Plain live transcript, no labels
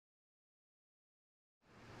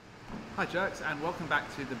Hi Jerks, and welcome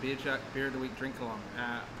back to the Beer Jerk Beer of the Week Drink Along.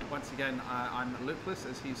 Once again, I'm Lupulus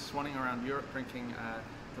as he's swanning around Europe drinking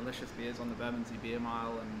delicious beers on the Bermondsey Beer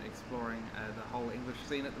Mile and exploring the whole English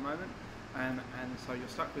scene at the moment. And so you're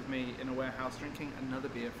stuck with me in a warehouse drinking another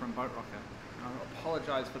beer from Boatrocker. I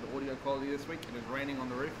apologise for the audio quality this week. It is raining on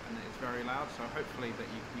the roof and it's very loud, so hopefully that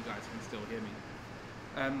you guys can still hear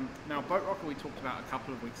me. Now Boatrocker we talked about a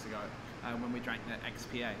couple of weeks ago when we drank the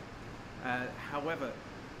XPA. However,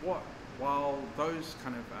 while those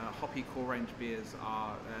kind of hoppy core range beers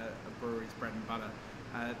are a brewery's bread and butter,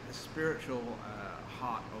 the spiritual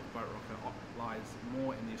heart of Boatrocker lies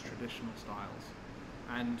more in these traditional styles.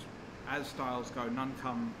 And as styles go, none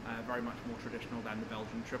come very much more traditional than the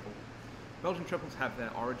Belgian Tripel. Belgian Tripels have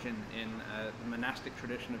their origin in the monastic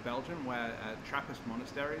tradition of Belgium, where Trappist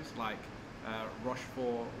monasteries like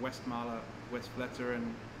Rochefort, Westmaler,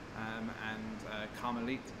 Westvleteren, and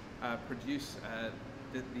Carmelite produce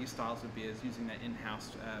these styles of beers using their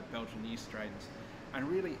in-house Belgian yeast strains. And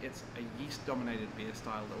really it's a yeast-dominated beer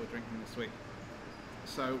style that we're drinking this week.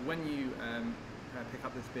 So when you pick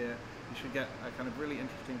up this beer, you should get a kind of really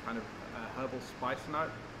interesting kind of herbal spice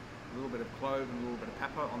note, a little bit of clove and a little bit of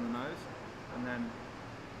pepper on the nose, and then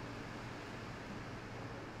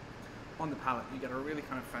on the palate you get a really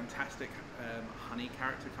kind of fantastic honey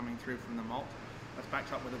character coming through from the malt. That's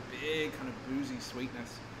backed up with a big kind of boozy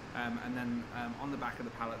sweetness. And then on the back of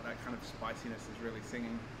the palate, that kind of spiciness is really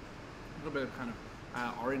singing. A little bit of kind of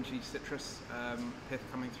orangey citrus pith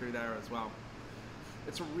coming through there as well.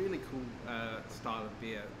 It's a really cool style of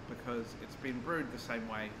beer because it's been brewed the same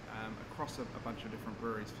way across a bunch of different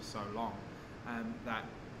breweries for so long that,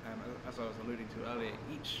 as I was alluding to earlier,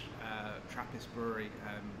 each Trappist brewery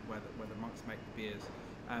where the monks make the beers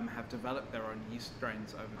have developed their own yeast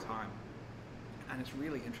strains over time. And it's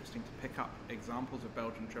really interesting to pick up examples of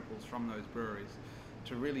Belgian triples from those breweries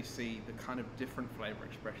to really see the kind of different flavor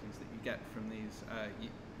expressions that you get from these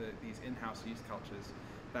in-house yeast cultures,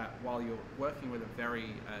 that while you're working with a very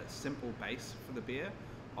simple base for the beer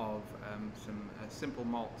of some simple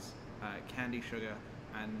malts, candy sugar,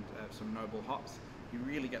 and some noble hops, you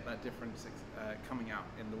really get that difference coming out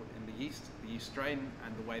in the yeast strain,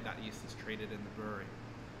 and the way that yeast is treated in the brewery.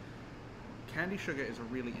 Candy sugar is a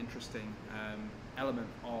really interesting element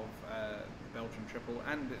of the Belgian Tripel,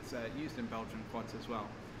 and it's used in Belgian quads as well.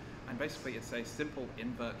 And basically it's a simple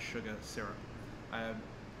invert sugar syrup.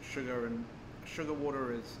 Sugar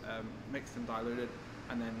water is mixed and diluted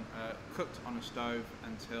and then cooked on a stove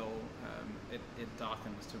until it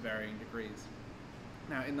darkens to varying degrees.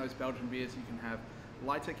 Now in those Belgian beers you can have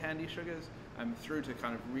lighter candy sugars through to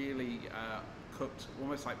kind of really cooked,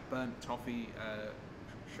 almost like burnt toffee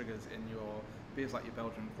sugars in your beers like your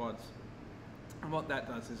Belgian quads. And what that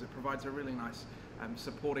does is it provides a really nice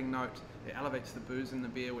supporting note. It elevates the booze in the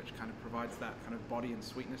beer, which kind of provides that kind of body and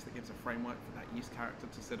sweetness that gives a framework for that yeast character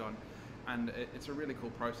to sit on. And it's a really cool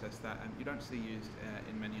process that you don't see used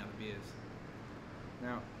in many other beers.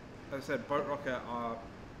 Now, as I said, Boatrocker are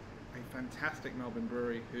a fantastic Melbourne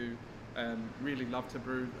brewery who really love to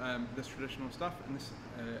brew this traditional stuff, and this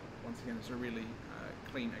once again is a really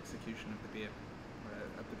clean execution of the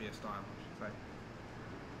beer style, I should say.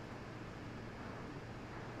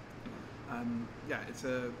 Yeah, it's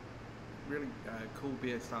a really cool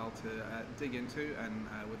beer style to dig into, and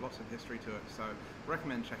with lots of history to it, so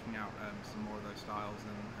recommend checking out some more of those styles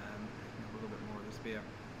and a little bit more of this beer.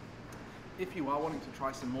 If you are wanting to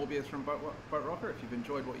try some more beers from Boatrocker, if you've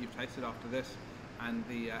enjoyed what you've tasted after this and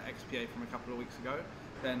the XPA from a couple of weeks ago,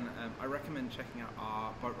 then I recommend checking out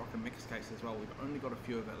our Boatrocker mixed case as well. We've only got a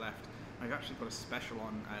few of it left. I've actually got a special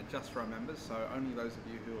on just for our members, so only those of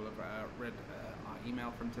you who will have read our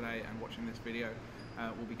email from today and watching this video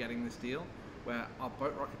will be getting this deal, where our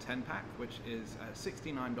Boatrocker 10 pack, which is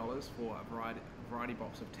 $69 for a variety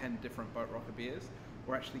box of 10 different Boatrocker beers,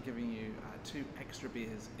 we're actually giving you 2 extra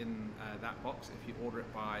beers in that box if you order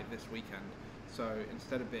it by this weekend. So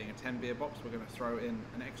instead of being a 10 beer box, we're going to throw in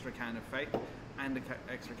an extra can of Faith and an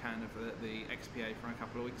extra can of the XPA from a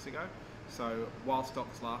couple of weeks ago. So while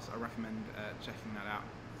stocks last, I recommend checking that out.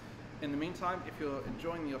 In the meantime, if you're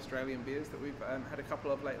enjoying the Australian beers that we've had a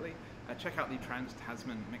couple of lately, check out the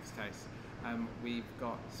Trans-Tasman mixed case. We've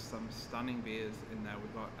got some stunning beers in there.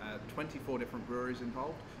 We've got 24 different breweries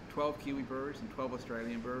involved, 12 Kiwi breweries and 12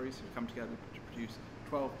 Australian breweries who've come together to produce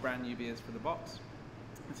 12 brand new beers for the box.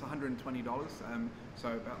 It's $120, so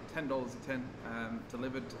about $10 a tin,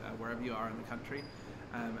 delivered wherever you are in the country.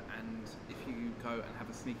 And if you go and have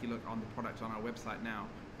a sneaky look on the product on our website now,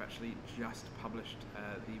 we've actually just published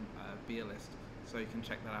the beer list, so you can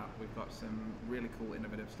check that out. We've got some really cool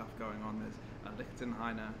innovative stuff going on. There's a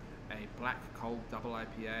Lichtenheiner, a black cold double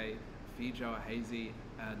IPA, Vijo, a hazy,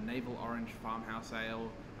 navel orange farmhouse ale,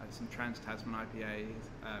 some trans-Tasman IPAs,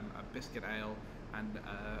 a biscuit ale, and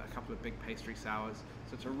a couple of big pastry sours.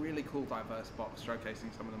 So it's a really cool, diverse box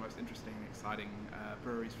showcasing some of the most interesting and exciting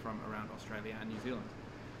breweries from around Australia and New Zealand.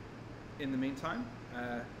 In the meantime,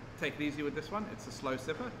 take it easy with this one. It's a slow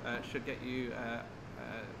sipper. It should get you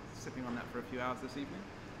sipping on that for a few hours this evening.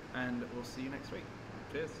 And we'll see you next week.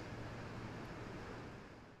 Cheers.